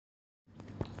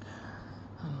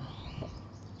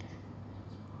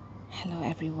Hello,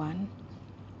 everyone.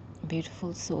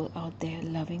 Beautiful soul out there,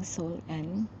 loving soul,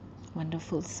 and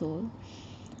wonderful soul.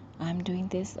 I'm doing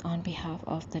this on behalf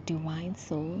of the divine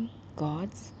soul,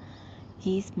 God's.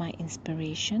 He is my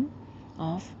inspiration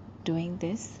of doing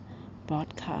this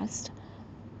broadcast.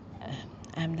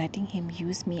 I'm letting Him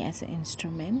use me as an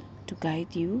instrument to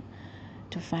guide you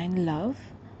to find love,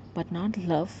 but not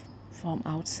love from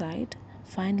outside.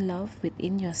 Find love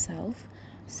within yourself,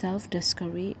 self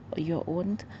discovery, your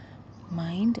own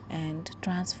mind, and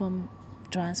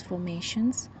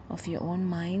transformations of your own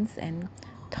minds and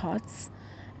thoughts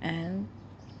and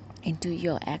into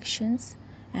your actions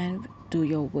and to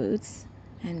your words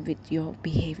and with your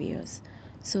behaviors.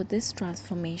 So these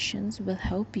transformations will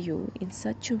help you in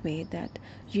such a way that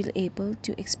you'll able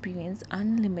to experience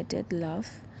unlimited love,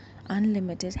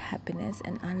 unlimited happiness,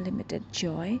 and unlimited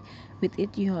joy within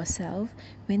yourself.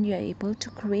 When you are able to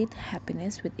create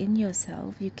happiness within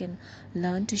yourself, you can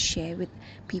learn to share with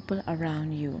people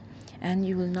around you, and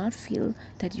you will not feel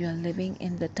that you are living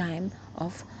in the time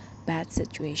of bad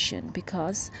situation,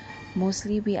 because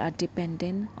mostly we are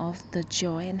dependent of the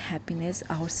joy and happiness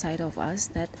outside of us,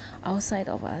 that outside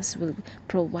of us will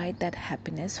provide that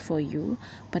happiness for you.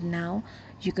 But now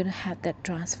you're gonna have that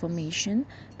transformation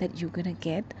that you're gonna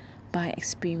get by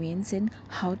experiencing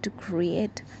how to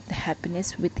create the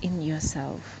happiness within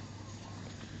yourself.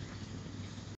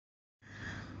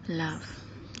 Love,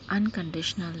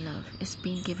 unconditional love, is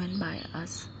being given by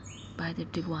us, by the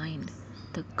divine,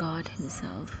 the God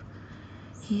Himself.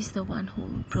 He's the one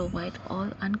who provides all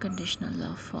unconditional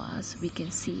love for us. We can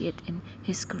see it in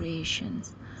His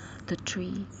creations. The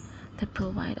tree that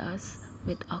provide us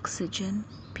with oxygen,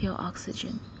 pure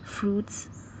oxygen, fruits,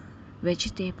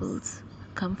 vegetables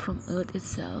come from earth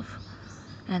itself,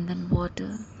 and then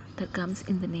water that comes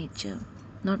in the nature,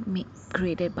 not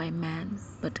created by man,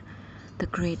 but the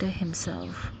Creator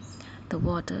Himself. The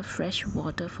water, fresh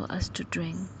water for us to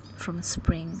drink from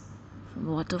spring,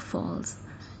 from waterfalls,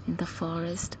 in the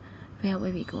forest, wherever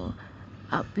we go.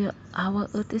 Our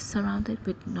earth is surrounded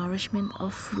with nourishment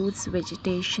of fruits,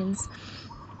 vegetations,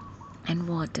 and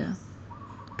water.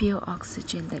 Pure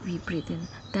oxygen that we breathe in.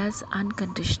 That's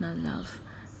unconditional love.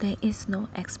 There is no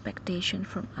expectation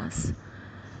from us.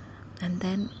 And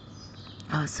then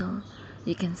also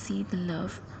you can see the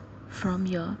love from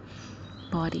your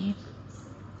body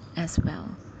as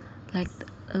well. Like the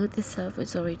earth itself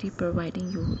is already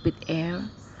providing you with air,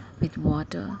 with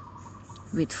water,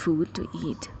 with food to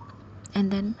eat.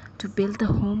 And then to build the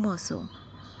home also,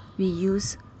 we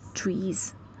use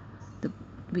trees.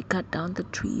 We cut down the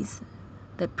trees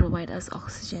that provide us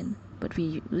oxygen, but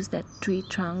we use that tree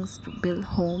trunks to build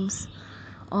homes.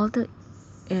 All the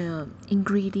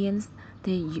ingredients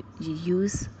they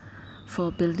use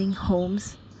for building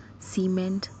homes,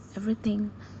 cement,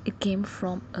 everything, it came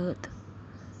from earth.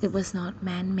 It was not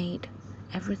man-made.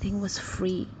 Everything was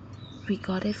free. We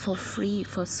got it for free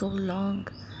for so long.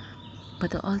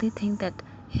 But the only thing that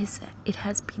it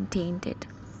has been tainted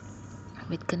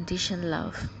with conditioned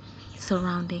love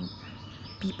surrounding.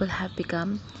 People have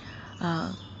become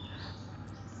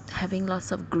having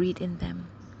lots of greed in them.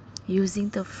 Using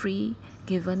the free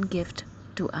given gift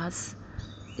to us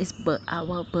is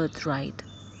our birthright.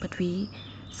 But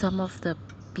some of the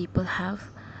people have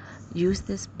used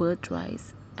this birthright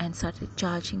and started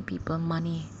charging people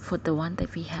money for the one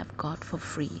that we have got for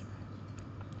free.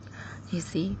 You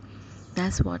see,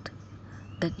 that's what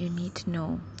that you need to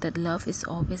know, that love is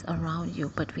always around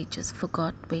you, but we just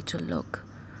forgot where to look.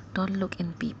 Don't look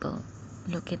in people,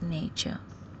 look at nature.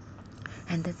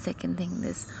 And the second thing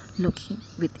is looking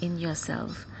within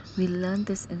yourself. We learn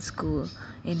this in school,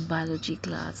 in biology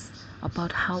class,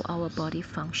 about how our body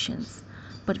functions,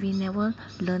 but we never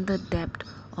learn the depth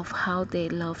of how they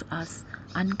love us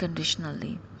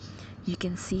unconditionally. You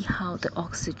can see how the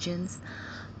oxygens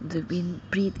that we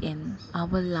breathe in,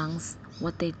 our lungs,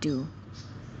 what they do.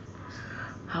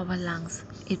 Our lungs,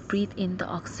 it breathe in the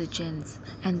oxygens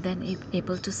and then it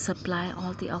able to supply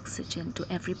all the oxygen to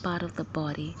every part of the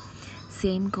body.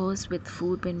 Same goes with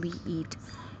food when we eat,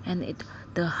 and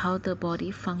how the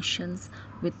body functions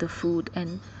with the food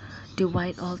and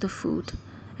divide all the food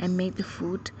and make the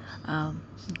food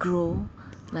grow,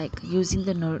 like using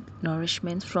the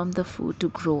nourishment from the food to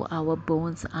grow our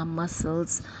bones, our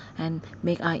muscles, and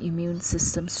make our immune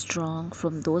system strong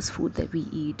from those food that we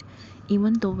eat.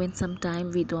 Even though when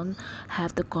sometimes we don't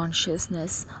have the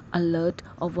consciousness alert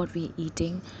of what we're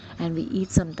eating, and we eat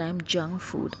sometimes junk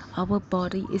food, our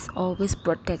body is always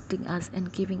protecting us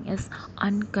and giving us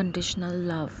unconditional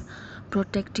love,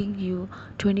 protecting you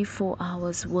 24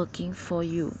 hours, working for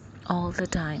you all the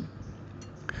time.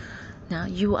 Now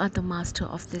you are the master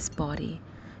of this body.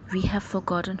 We have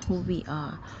forgotten who we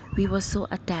are. We were so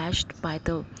attached by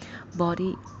the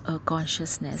body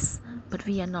consciousness, but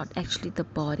we are not actually the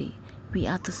body. We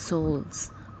are the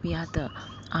souls. We are the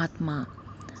Atma.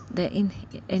 The in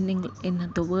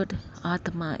the word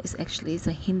Atma is actually is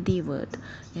a Hindi word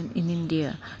in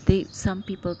India. Some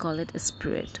people call it a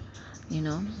spirit,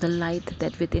 the light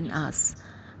that within us.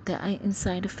 The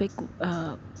scientific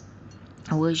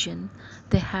version,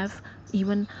 they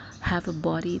even have a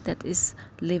body that is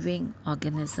living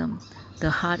organism. The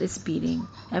heart is beating,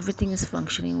 everything is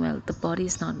functioning well, the body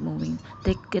is not moving.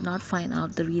 They cannot find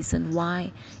out the reason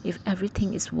why. If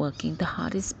everything is working, the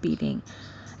heart is beating,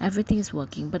 everything is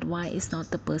working, but why is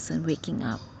not the person waking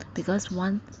up? Because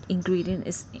one ingredient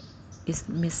is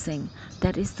missing,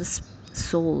 that is the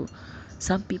soul.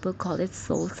 Some people call it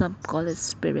soul, some call it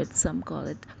spirit, some call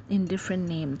it in different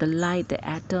name, the light, the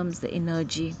atoms, the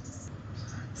energy.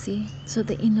 See, so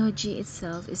the energy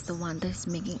itself is the one that is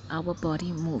making our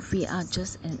body move. We are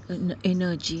just an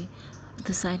energy.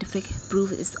 The scientific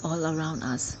proof is all around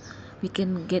us. We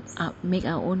can make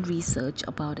our own research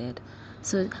about it.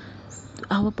 So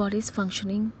our body is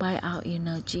functioning by our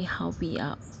energy, how we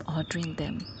are ordering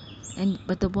them.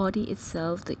 But the body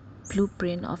itself, the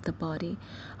blueprint of the body,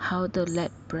 how the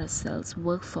red blood cells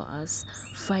work for us,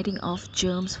 fighting off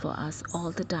germs for us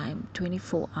all the time,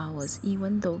 24 hours.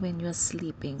 Even though when you are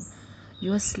sleeping,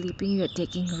 you are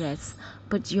taking rest,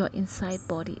 but your inside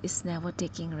body is never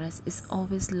taking rest. It's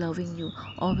always loving you,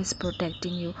 always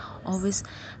protecting you, always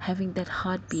having that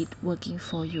heartbeat working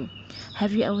for you.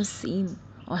 Have you ever seen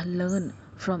or learned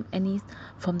from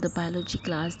the biology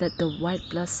class that the white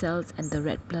blood cells and the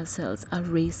red blood cells are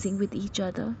racing with each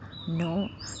other? No,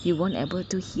 you won't able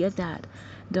to hear that.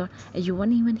 You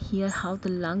won't even hear how the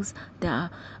lungs, they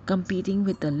are competing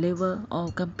with the liver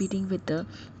or competing with the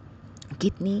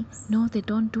kidney. No, they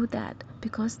don't do that,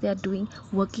 because they are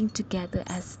working together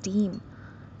as team.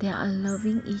 They are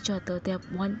loving each other. They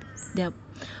are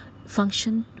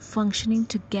functioning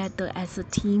together as a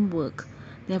teamwork.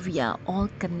 That we are all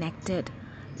connected.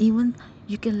 Even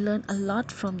you can learn a lot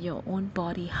from your own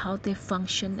body, how they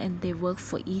function and they work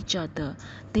for each other.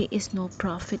 There is no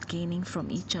profit gaining from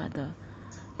each other.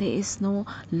 There is no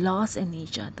loss in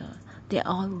each other. They're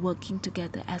all working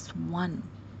together as one.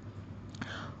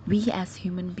 We as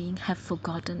human beings have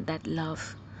forgotten that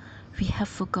love. We have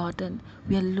forgotten.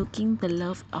 We are looking the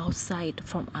love outside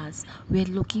from us. We are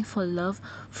looking for love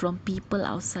from people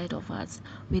outside of us.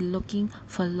 We're looking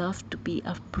for love to be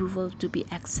approval, to be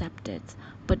accepted.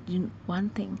 But one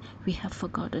thing we have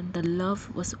forgotten, the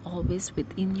love was always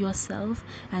within yourself,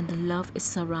 and the love is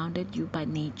surrounded you by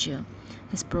nature.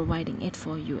 Is providing it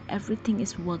for you. Everything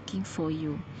is working for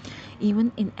you.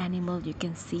 Even in animal you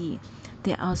can see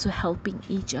they're also helping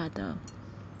each other.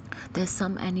 There's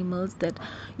some animals that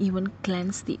even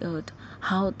cleanse the earth,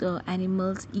 how the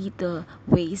animals eat the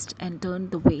waste and turn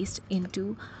the waste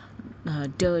into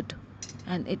dirt.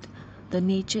 And the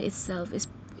nature itself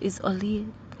is only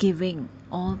giving,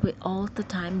 all the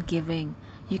time giving.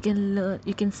 You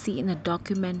can see in the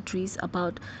documentaries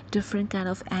about different kind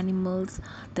of animals,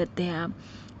 that they are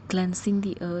cleansing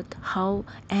the earth, how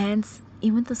ants,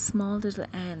 even the small little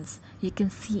ants, you can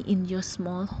see in your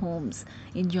small homes,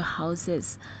 in your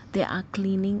houses, they are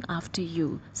cleaning after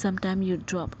you. Sometimes you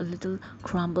drop a little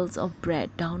crumbles of bread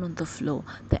down on the floor,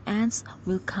 the ants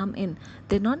will come in.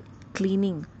 They're not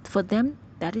cleaning for them,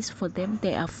 that is for them,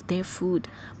 they are their food.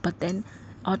 But then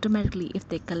automatically, if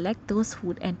they collect those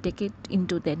food and take it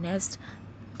into their nest,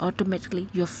 automatically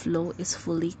your floor is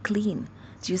fully clean.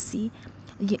 Do you see?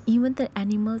 Even the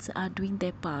animals are doing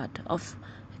their part of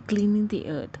cleaning the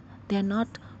earth. They are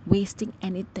not wasting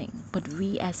anything, but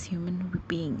we as human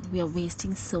beings, we are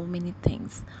wasting so many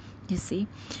things. You see?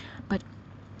 But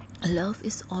love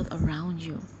is all around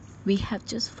you. We have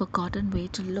just forgotten where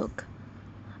to look.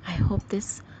 I hope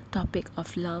this topic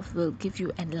of love will give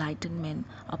you enlightenment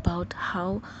about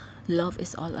how love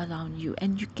is all around you,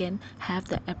 and you can have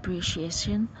the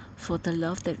appreciation for the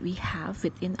love that we have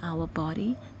within our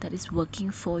body, that is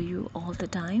working for you all the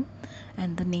time,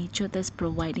 and the nature that's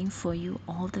providing for you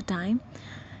all the time.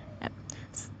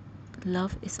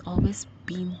 Love is always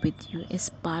been with you, is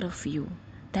part of you.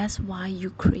 That's why you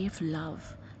crave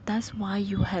love. That's why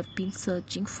you have been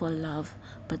searching for love,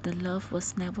 but the love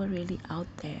was never really out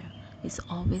there. It's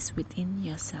always within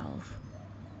yourself.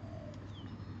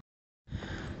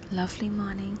 Lovely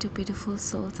morning to beautiful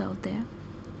souls out there.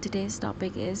 Today's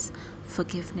topic is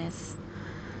forgiveness.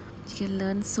 You can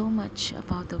learn so much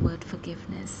about the word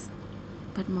forgiveness,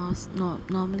 but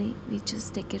normally we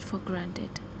just take it for granted.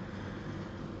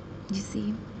 You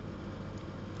see,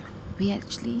 we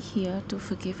actually here to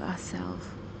forgive ourselves.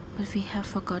 but we have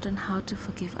forgotten how to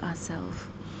forgive ourselves.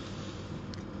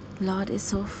 Lord is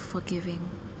so forgiving,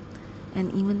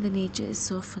 and even the nature is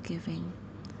so forgiving.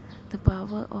 The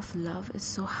power of love is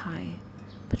so high,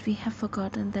 but we have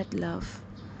forgotten that love.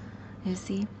 You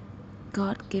see,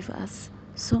 God gave us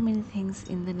so many things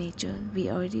in the nature. We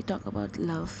already talked about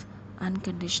love,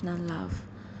 unconditional love.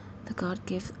 The God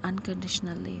gives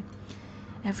unconditionally.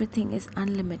 Everything is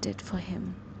unlimited for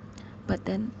Him. But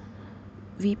then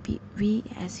we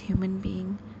as human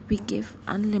being, we give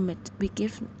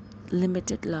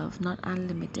limited love, not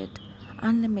unlimited.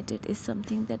 Unlimited is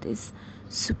something that is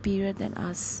superior than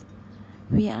us.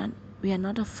 We are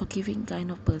not a forgiving kind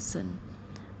of person.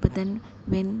 But then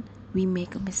when we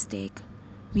make a mistake,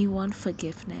 we want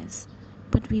forgiveness.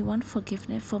 But we want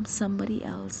forgiveness from somebody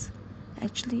else.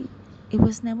 Actually, it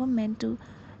was never meant to.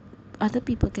 Other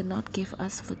people cannot give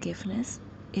us forgiveness.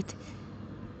 It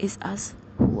is us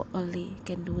who only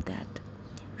can do that.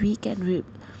 We can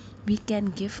we can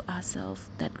give ourselves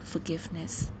that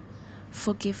forgiveness.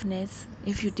 Forgiveness,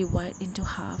 if you divide into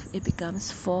half, it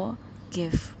becomes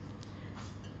forgive.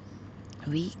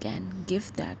 We can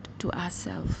give that to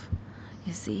ourselves.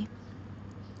 You see,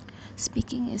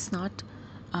 speaking is not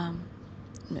um,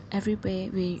 everywhere.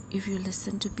 If you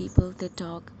listen to people, they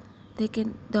talk, they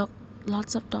can talk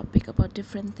lots of topic about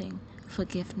different thing,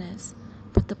 forgiveness,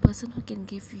 but the person who can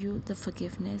give you the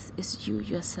forgiveness is you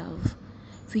yourself.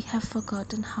 We have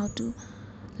forgotten how to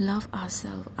love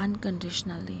ourselves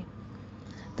unconditionally.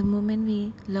 The moment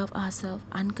we love ourselves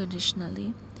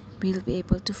unconditionally, we'll be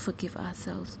able to forgive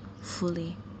ourselves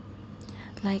fully.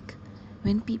 Like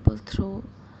when people throw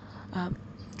um,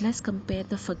 let's compare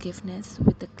the forgiveness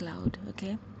with the cloud.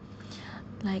 Okay,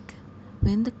 like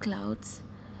when the clouds,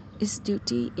 its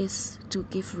duty is to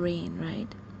give rain, right?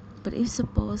 But if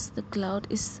suppose the cloud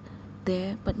is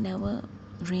there but never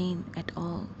rain at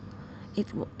all, it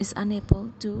is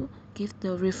unable to give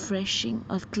the refreshing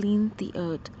or clean the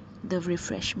earth, the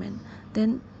refreshment,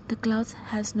 then the clouds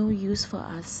has no use for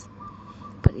us.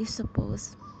 But if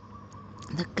suppose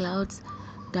the clouds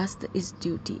does its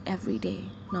duty every day,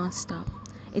 non-stop.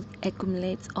 It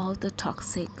accumulates all the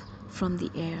toxic from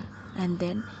the air, and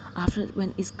then after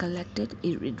when it's collected,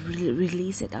 it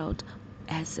release it out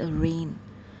as a rain.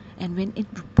 And when it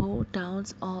pour down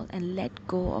all and let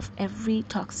go of every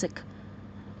toxic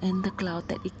in the cloud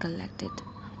that it collected,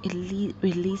 it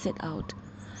release it out.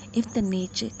 If the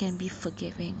nature can be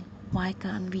forgiving, why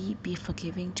can't we be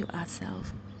forgiving to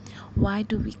ourselves? Why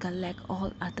do we collect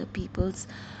all other people's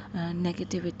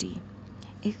negativity?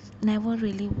 It never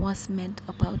really was meant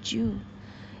about you.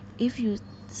 If you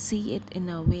see it in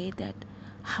a way that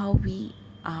how we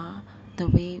are, the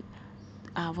way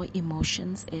our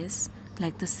emotions is,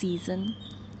 like the season,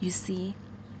 you see,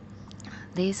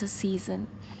 there is a season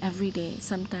every day,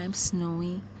 sometimes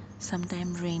snowy,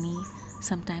 sometimes rainy,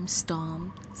 sometimes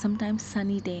storm, sometimes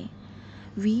sunny day.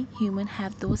 We human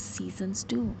have those seasons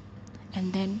too,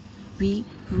 and then we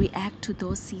react to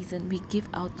those seasons, we give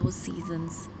out those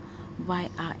seasons by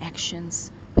our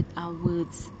actions, with our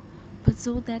words, but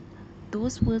so that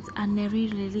those words are never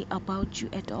really about you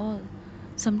at all.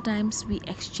 Sometimes we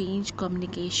exchange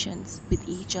communications with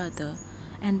each other,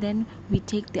 and then we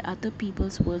take the other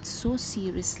people's words so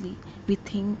seriously.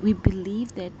 We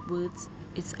believe that words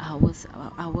is ours,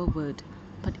 our word,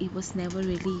 but it was never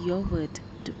really your word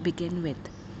to begin with.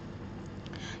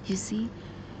 You see,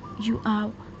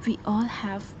 we all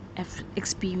have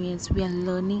experience. We are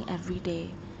learning every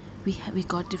day. We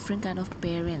got different kind of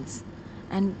parents,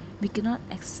 and we cannot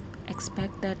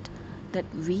expect that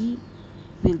we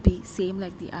will be same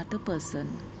like the other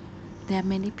person. There are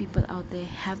many people out there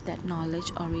have that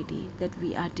knowledge already, that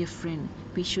we are different.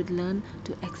 We should learn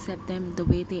to accept them the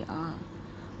way they are.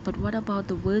 But what about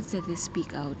the words that they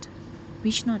speak out?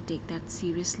 We should not take that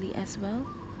seriously as well,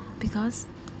 because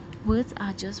words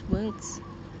are just words.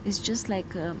 It's just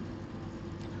like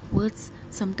words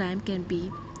sometimes can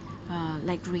be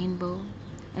like rainbow,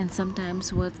 and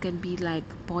sometimes words can be like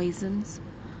poisons.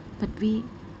 But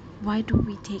why do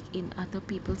we take in other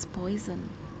people's poison?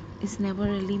 It's never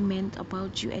really meant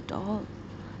about you at all.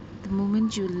 The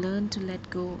moment you learn to let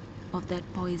go of that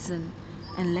poison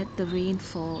and let the rain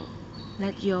fall,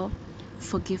 let your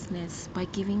forgiveness, by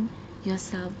giving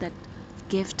yourself that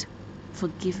gift, for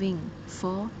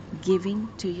giving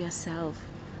to yourself,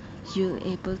 you're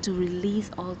able to release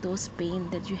all those pain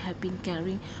that you have been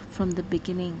carrying from the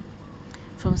beginning,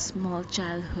 from small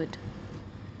childhood.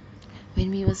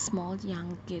 When we were small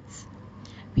young kids,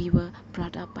 we were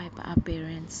brought up by our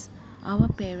parents. Our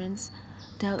parents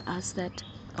tell us that,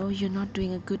 oh, you're not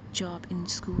doing a good job in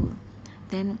school.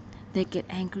 Then they get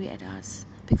angry at us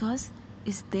because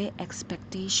is their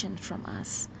expectation from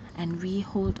us, and we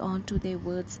hold on to their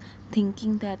words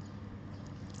thinking that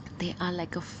they are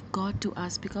like a god to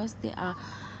us because they are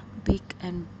big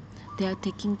and they are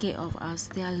taking care of us,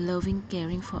 they are loving,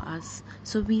 caring for us.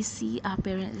 So we see our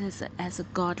parents as a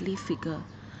godly figure,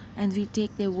 and we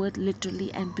take their word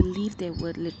literally and believe their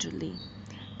word literally.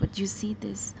 But you see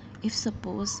this, if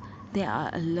suppose they are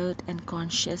alert and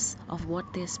conscious of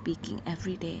what they're speaking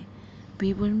every day,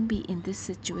 we wouldn't be in this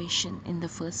situation in the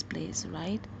first place,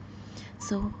 right?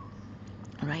 So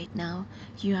right now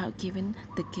you are given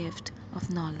the gift of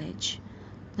knowledge.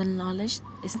 The knowledge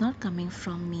is not coming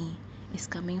from me, it's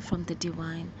coming from the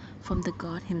divine, from the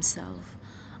God himself.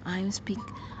 i'm speak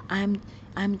i'm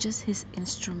I'm just his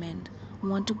instrument.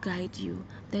 Want to guide you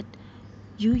that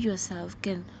you yourself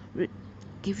can re-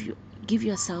 give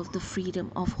yourself the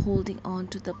freedom of holding on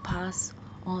to the past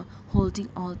or holding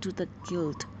on to the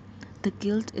guilt. The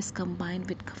guilt is combined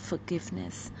with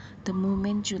forgiveness. The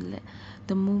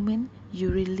moment you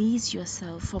release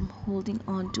yourself from holding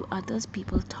on to others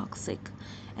people toxic,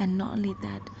 and not only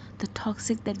that, the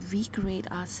toxic that we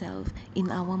create ourselves in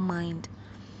our mind.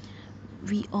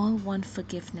 We all want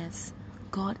forgiveness.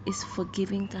 God is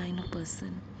forgiving kind of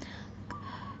person.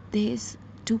 There is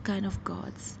two kind of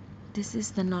gods. This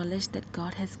is the knowledge that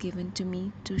God has given to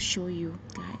me to show you,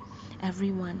 guys,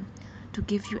 everyone, to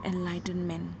give you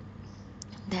enlightenment.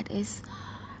 That is,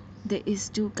 there is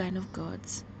two kind of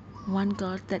gods. One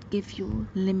god that gives you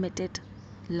limited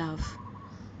love,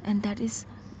 and that is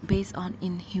based on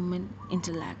inhuman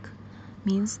intellect.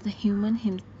 Means the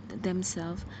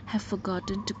themselves have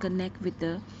forgotten to connect with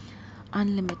the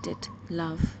unlimited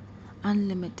love,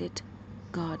 unlimited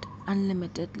God,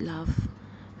 unlimited love.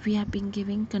 We have been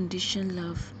giving conditional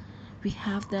love. We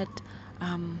have that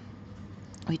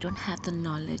we don't have the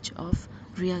knowledge of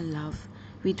real love.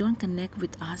 We don't connect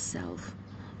with ourselves.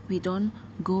 We don't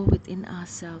go within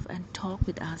ourselves and talk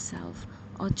with ourselves,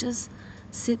 or just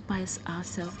sit by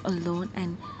ourselves alone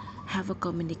and have a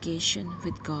communication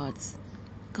with God's.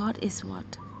 God is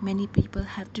what? Many people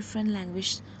have different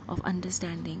language of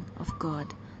understanding of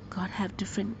God. God have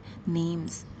different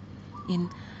names. In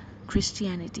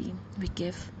Christianity, we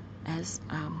give as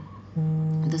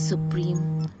the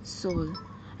supreme soul,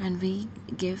 and we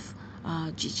give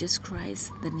Jesus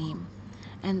Christ the name.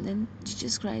 And then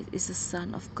Jesus Christ is the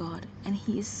Son of God, and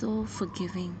he is so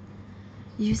forgiving.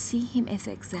 You see him as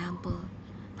an example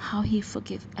how he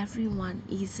forgive everyone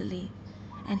easily,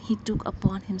 and he took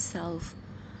upon himself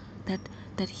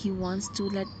that he wants to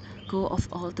let go of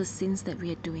all the sins that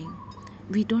we are doing.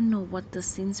 We don't know what the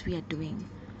sins we are doing.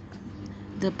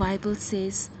 The Bible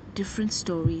says different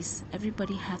stories.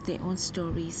 Everybody have their own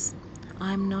stories.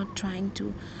 I'm not trying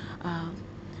to uh,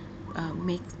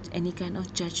 make any kind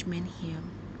of judgment here.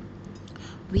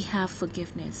 We have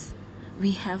forgiveness.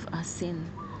 We have a sin.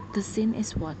 The sin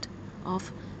is what?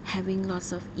 Of having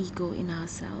lots of ego in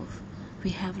ourselves.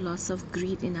 We have lots of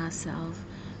greed in ourselves.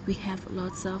 We have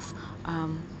lots of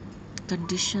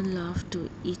conditioned love to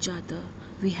each other.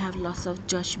 We have lots of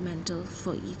judgmental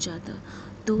for each other.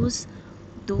 Those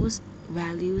those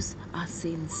values are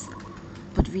sins,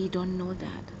 but we don't know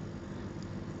that.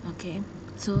 Okay,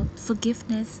 so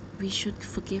forgiveness, we should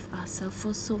forgive ourselves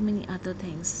for so many other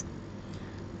things.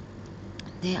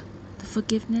 There, the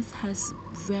forgiveness has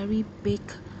very big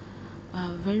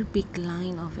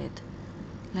line of it.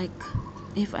 Like,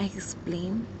 if I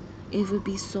explain, it will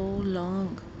be so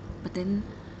long. But then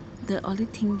the only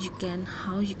thing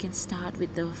how you can start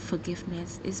with the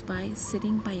forgiveness is by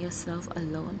sitting by yourself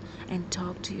alone and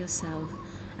talk to yourself.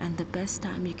 And the best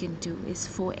time you can do is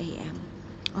 4 a.m.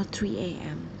 or 3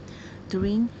 a.m.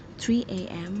 During 3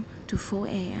 a.m. to 4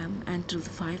 a.m. and to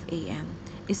 5 a.m.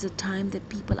 is the time that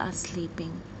people are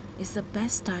sleeping. It's the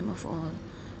best time of all,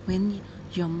 when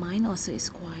your mind also is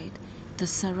quiet, the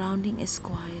surrounding is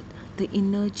quiet, the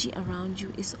energy around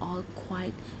you is all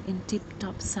quiet in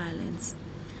tip-top silence.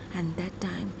 And that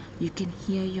time you can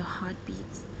hear your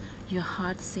heartbeats, your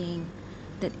heart saying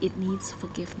that it needs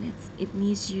forgiveness. It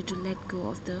needs you to let go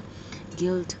of the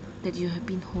guilt that you have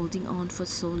been holding on for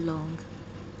so long,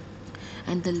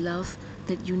 and the love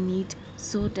that you need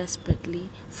so desperately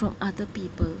from other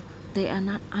people. They are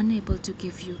not unable to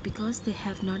give you because they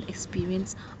have not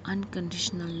experienced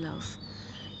unconditional love.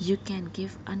 You can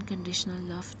give unconditional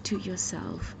love to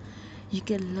yourself. You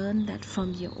can learn that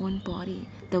from your own body,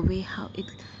 the way how it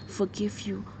forgive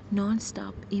you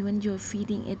non-stop, even you're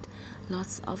feeding it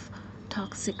lots of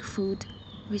toxic food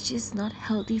which is not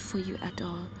healthy for you at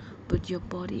all, but your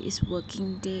body is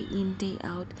working day in day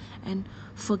out and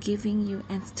forgiving you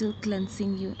and still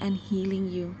cleansing you and healing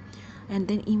you. and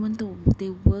then even though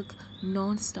they work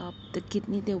non-stop, the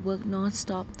kidney, they work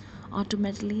non-stop,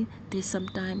 automatically they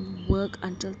sometimes work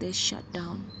until they shut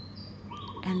down.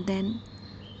 And then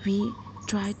we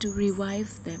try to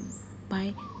revive them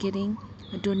by getting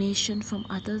a donation from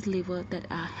others liver that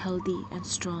are healthy and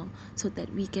strong, so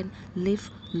that we can live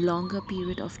longer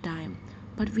period of time.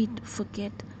 But we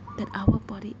forget that our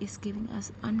body is giving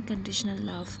us unconditional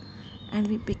love, and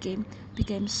we became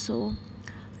so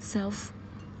self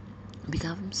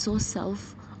become so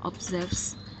self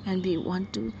obsessed, and we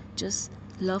want to just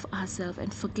love ourselves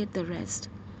and forget the rest.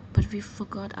 But we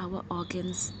forgot our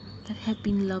organs that have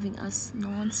been loving us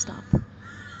non-stop,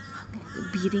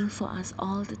 beating for us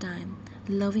all the time,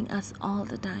 loving us all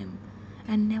the time,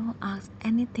 and never ask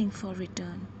anything for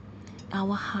return.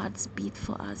 Our hearts beat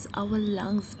for us, our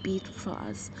lungs beat for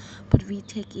us, but we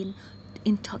take in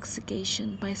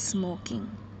intoxication by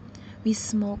smoking. We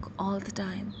smoke all the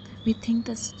time. We think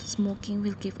that smoking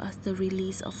will give us the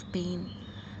release of pain,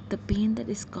 the pain that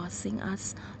is causing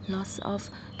us loss of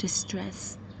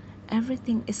distress.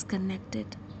 Everything is connected.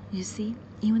 You see,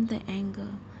 even the anger,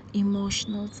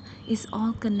 emotionals is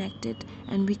all connected,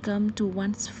 and we come to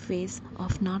one phase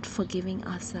of not forgiving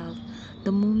ourselves.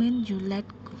 The moment you let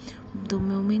the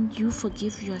moment you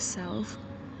forgive yourself,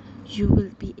 you will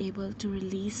be able to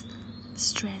release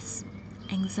stress,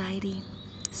 anxiety,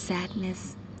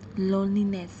 sadness,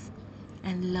 loneliness,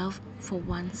 and love for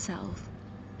oneself.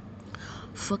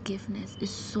 Forgiveness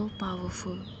is so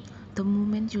powerful. The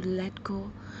moment you let go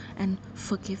and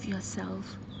forgive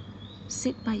yourself,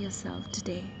 sit by yourself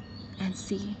today and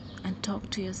see and talk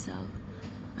to yourself.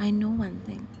 I know one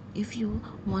thing: if you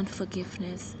want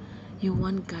forgiveness, you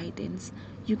want guidance,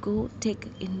 you go take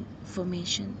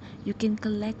information. You can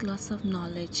collect lots of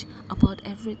knowledge about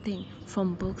everything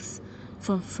from books,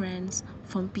 from friends,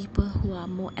 from people who are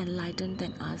more enlightened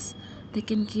than us. They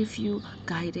can give you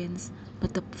guidance,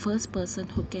 but the first person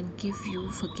who can give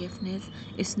you forgiveness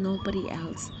is nobody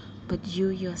else but you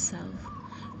yourself.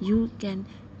 You can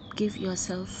give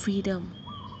yourself freedom.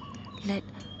 Let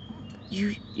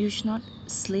you should not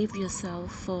slave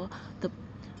yourself for the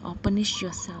or punish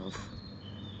yourself.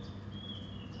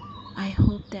 I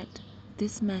hope that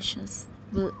these measures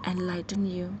will enlighten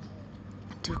you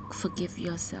to forgive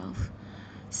yourself.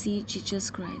 See Jesus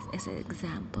Christ as an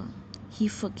example. He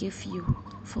forgive you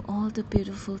for all the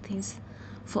beautiful things,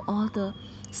 for all the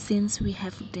sins we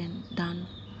have done.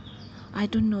 I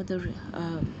don't know the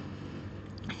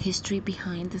history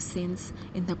behind the sins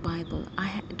in the Bible.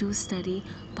 I do study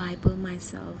Bible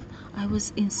myself. I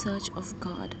was in search of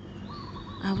God.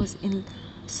 I was in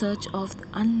search of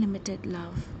unlimited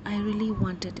love. I really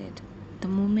wanted it. The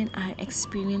moment I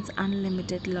experienced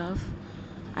unlimited love,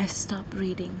 I stopped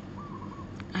reading.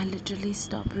 I literally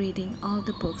stopped reading all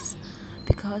the books,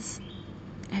 because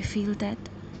I feel that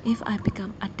if I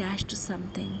become attached to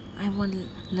something, I want to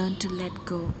learn to let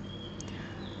go.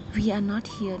 We are not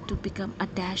here to become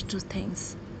attached to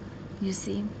things. You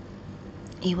see,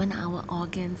 even our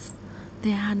organs,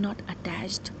 they are not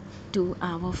attached to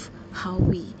our how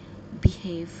we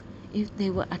behave. If they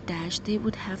were attached, they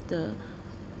would have the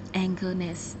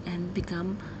angerness and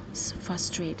become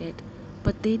frustrated.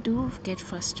 But they do get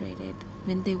frustrated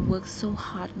when they work so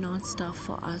hard non-stop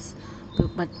for us,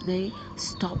 but they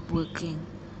stop working.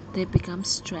 They become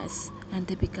stressed and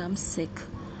they become sick.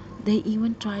 They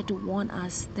even try to warn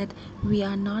us that we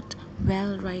are not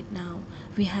well right now,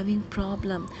 we're having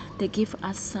problem. They give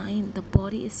us sign, the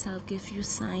body itself gives you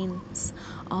signs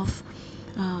of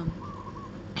um,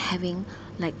 having,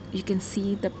 like you can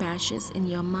see the patches in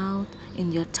your mouth,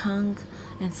 in your tongue,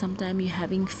 and sometimes you're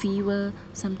having fever,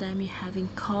 sometimes you're having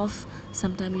cough,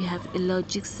 sometimes you have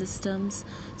allergic systems,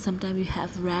 sometimes you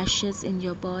have rashes in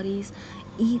your bodies.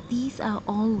 These are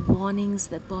all warnings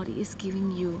that body is giving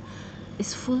you.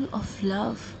 It's full of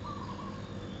love.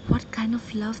 What kind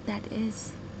of love that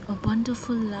is? A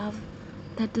wonderful love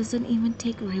that doesn't even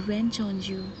take revenge on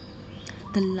you.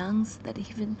 The lungs that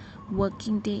even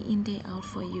working day in day out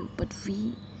for you, but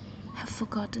we have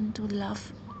forgotten to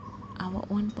love our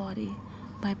own body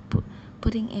by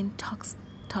putting in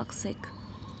toxic.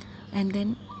 And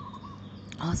then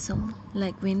also,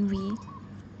 like when we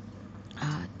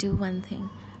do one thing,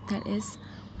 that is,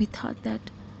 we thought that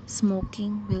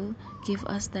smoking will give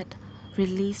us that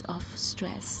release of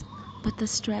stress, but the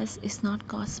stress is not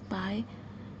caused by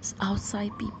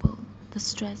outside people. The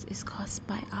stress is caused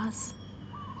by us.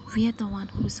 We are the one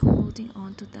who's holding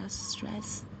on to that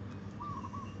stress.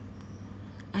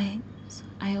 I,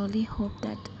 I only hope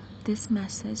that this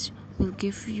message will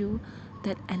give you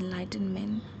that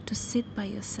enlightenment to sit by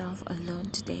yourself alone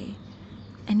today,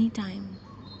 anytime,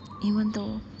 even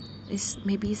though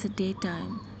maybe it's a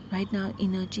daytime. Right now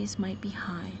energies might be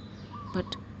high,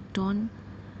 but don't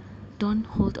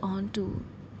hold on to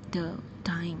the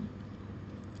time.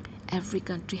 Every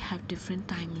country have different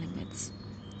time limits.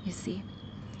 You see,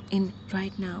 in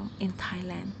right now in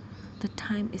Thailand, the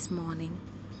time is morning.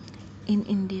 In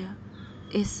India,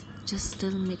 it's just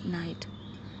still midnight.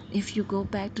 If you go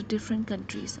back to different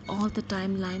countries, all the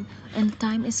timeline, and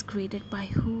time is created by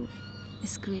who?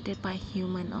 Is created by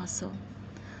human also.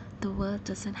 The world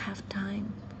doesn't have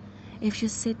time. If you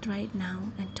sit right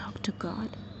now and talk to God,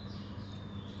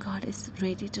 God is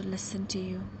ready to listen to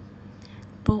you.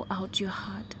 Pour out your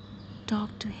heart.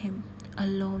 Talk to Him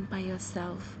alone by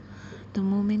yourself. The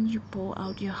moment you pour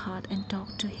out your heart and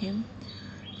talk to Him,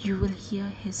 you will hear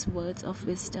His words of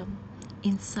wisdom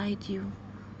inside you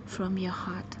from your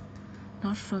heart,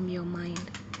 not from your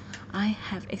mind. I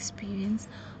have experienced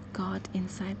God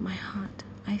inside my heart.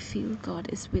 I feel God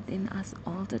is within us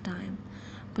all the time,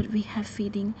 but we have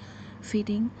feeding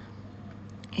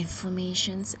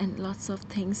informations and lots of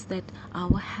things that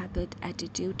our habit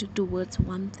attitude towards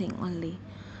one thing only,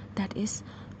 that is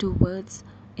towards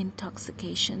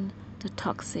intoxication, the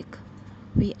toxic.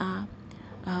 We are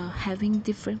having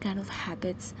different kind of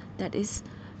habits that is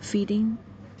feeding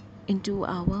into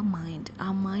our mind.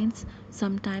 Our minds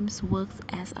sometimes works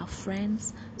as our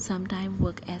friends, sometimes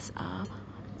work as our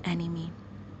enemy,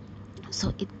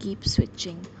 so it keeps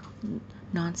switching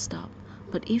non-stop.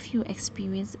 But if you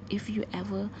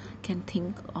ever can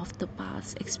think of the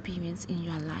past experience in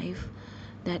your life,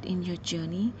 that in your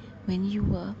journey, when you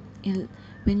were in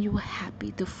when you were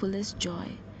happy, the fullest joy,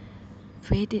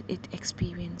 where did it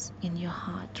experience? In your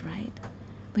heart, right?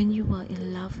 When you were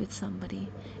in love with somebody,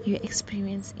 you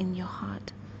experience in your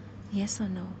heart, yes or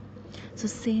no? So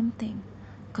same thing,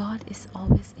 God is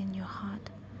always in your heart.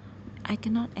 I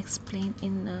cannot explain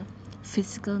in a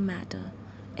physical matter.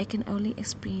 I can only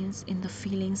experience in the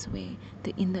feelings way,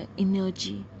 in the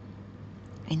energy,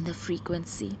 in the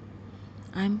frequency.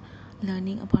 I'm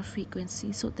learning about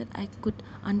frequency so that I could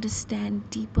understand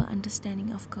deeper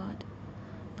understanding of God.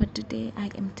 But today I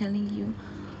am telling you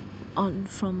on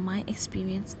from my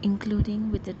experience,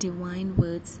 including with the divine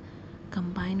words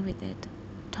combined with it.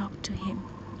 Talk to Him.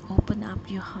 Open up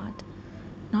your heart.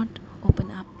 Not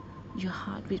open up your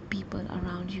heart with people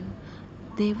around you.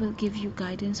 They will give you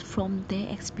guidance from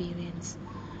their experience.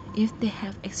 If they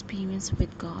have experience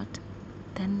with God,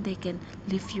 then they can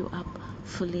lift you up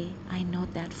fully. I know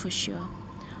that for sure.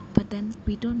 But then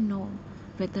we don't know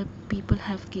whether people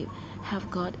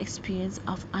have got experience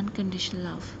of unconditional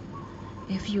love.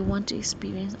 If you want to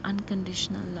experience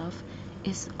unconditional love,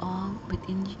 is all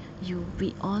within you.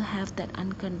 We all have that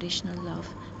unconditional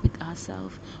love with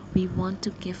ourselves. We want to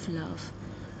give love.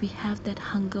 We have that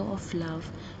hunger of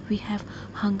love. We have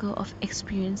hunger of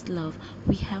experienced love.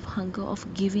 We have hunger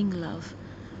of giving love.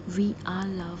 We are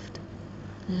loved.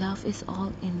 Love is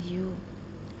all in you.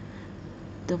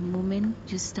 The moment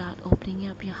you start opening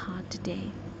up your heart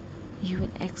today, you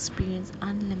will experience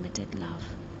unlimited love.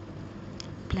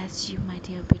 Bless you, my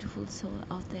dear beautiful soul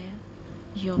out there.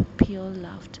 You're pure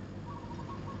loved.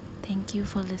 Thank you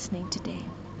for listening today.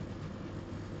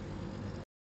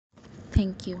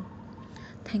 Thank you.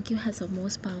 Thank you has a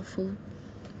most powerful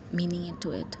meaning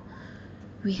into it.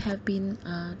 We have been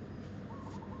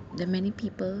there are many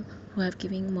people who have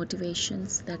given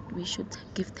motivations that we should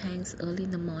give thanks early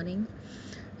in the morning,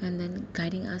 and then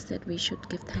guiding us that we should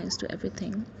give thanks to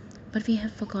everything. But we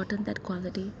have forgotten that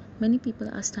quality. Many people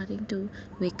are starting to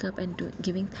wake up and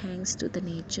giving thanks to the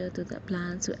nature, to the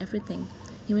plants, to everything,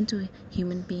 even to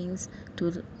human beings,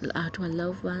 to our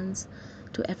loved ones,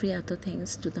 to every other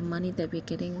things, to the money that we're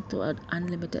getting, to our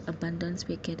unlimited abundance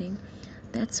we're getting.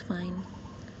 That's fine.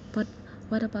 But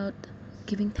what about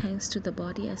giving thanks to the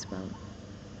body as well?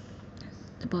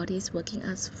 The body is working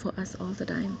for us all the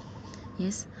time.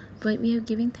 Yes, but we are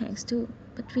giving thanks too.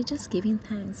 But we're just giving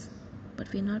thanks,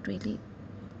 but we're not really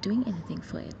doing anything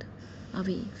for it. Are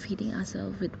we feeding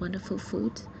ourselves with wonderful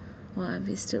food, or are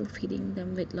we still feeding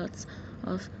them with lots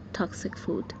of toxic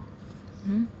food?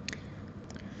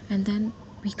 And then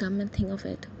we come and think of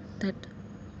it, that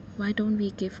why don't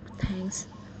we give thanks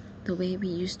the way we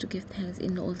used to give thanks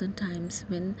in olden times,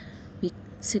 when we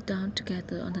sit down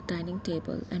together on the dining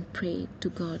table and pray to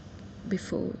God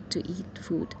before to eat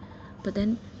food? But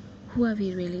then who are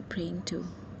we really praying to?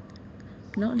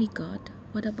 Not only God,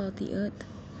 what about the earth?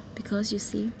 Because you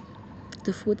see,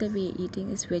 the food that we are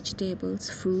eating is vegetables,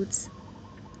 fruits,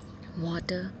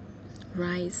 water,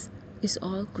 rice, is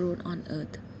all grown on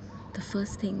earth. The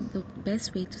first thing, the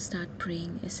best way to start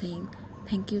praying is saying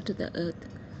thank you to the earth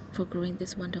for growing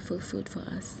this wonderful food for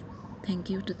us. Thank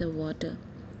you to the water.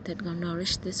 that gonna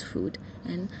nourish this food.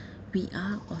 And we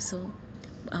are also,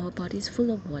 our body is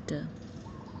full of water,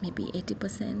 maybe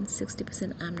 80%,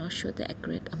 60%. I'm not sure the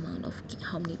accurate amount of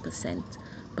how many percent,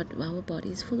 but our body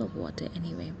is full of water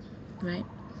anyway, right?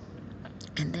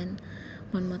 And then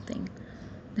one more thing,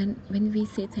 then when we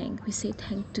say thank, we say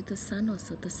thank to the sun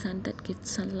also, the sun that gives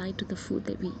sunlight to the food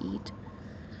that we eat,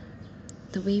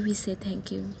 the way we say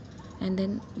thank you. And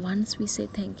then once we say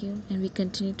thank you and we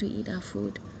continue to eat our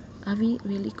food, are we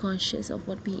really conscious of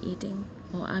what we're eating,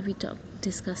 or are we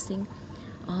discussing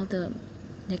all the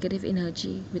negative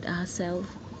energy with ourselves?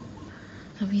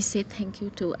 We say thank you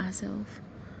to ourselves,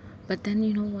 but then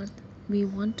you know what, we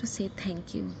want to say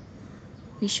thank you,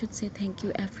 we should say thank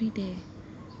you every day.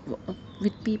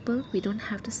 With people we don't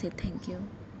have to say thank you,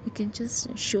 you can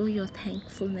just show your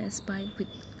thankfulness by with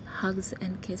hugs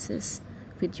and kisses.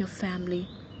 With your family,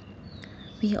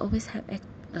 we always have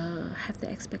the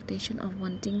expectation of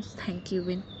wanting thank you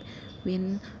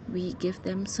when we give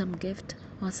them some gift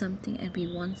or something, and we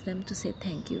want them to say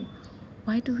thank you.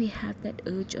 Why do we have that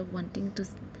urge of wanting to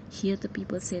hear the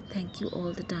people say thank you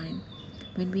all the time?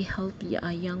 When we help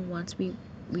our young ones, we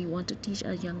want to teach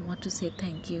our young ones to say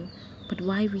thank you. But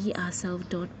why we ourselves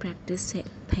don't practice say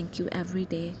thank you every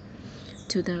day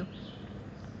to the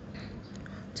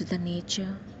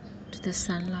nature, to the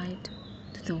sunlight,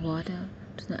 to the water,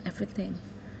 to the everything,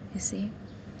 you see?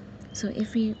 So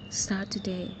if we start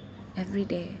today, every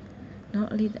day,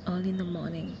 not only early in the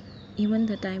morning, even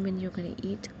the time when you're going to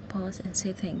eat, pause and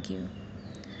say thank you.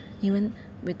 Even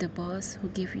with the boss who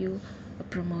give you a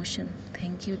promotion,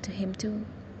 thank you to him too.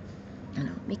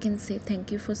 We can say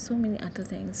thank you for so many other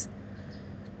things.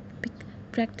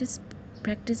 Practice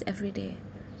every day.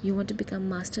 You want to become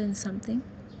master in something,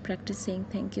 practice saying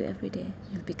thank you every day.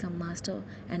 You'll become master,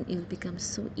 and it'll become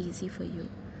so easy for you.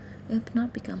 It'll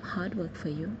not become hard work for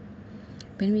you.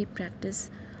 When we practice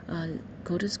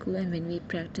go to school, and when we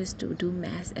practice to do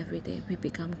math every day, we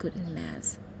become good in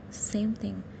math. Same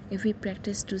thing, if we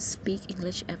practice to speak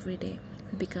English every day,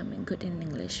 we become good in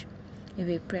English. If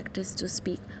we practice to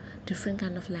speak different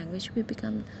kind of language, we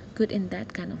become good in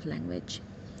that kind of language.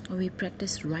 Or we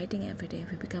practice writing every day,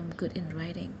 we become good in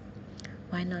writing.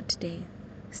 Why not today?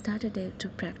 Start a day to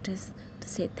practice to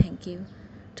say thank you,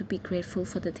 to be grateful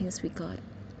for the things we got.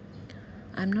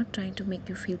 I'm not trying to make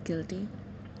you feel guilty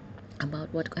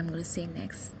about what I'm going to say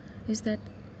next. Is that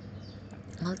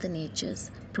all the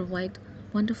natures provide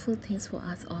wonderful things for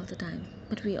us all the time,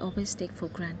 but we always take for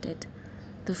granted.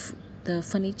 The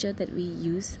furniture that we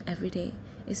use every day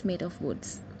is made of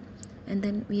woods, and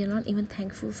then we are not even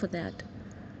thankful for that.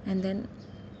 And then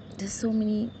there's so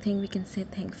many things we can say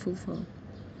thankful for.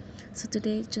 So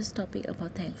today just topic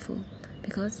about thankful,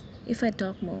 because if I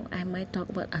talk more, I might talk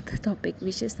about other topic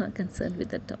which is not concerned with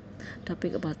the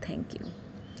topic about thank you.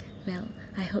 Well,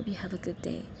 I hope you have a good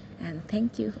day, and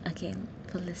thank you again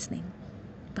for listening.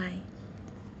 Bye.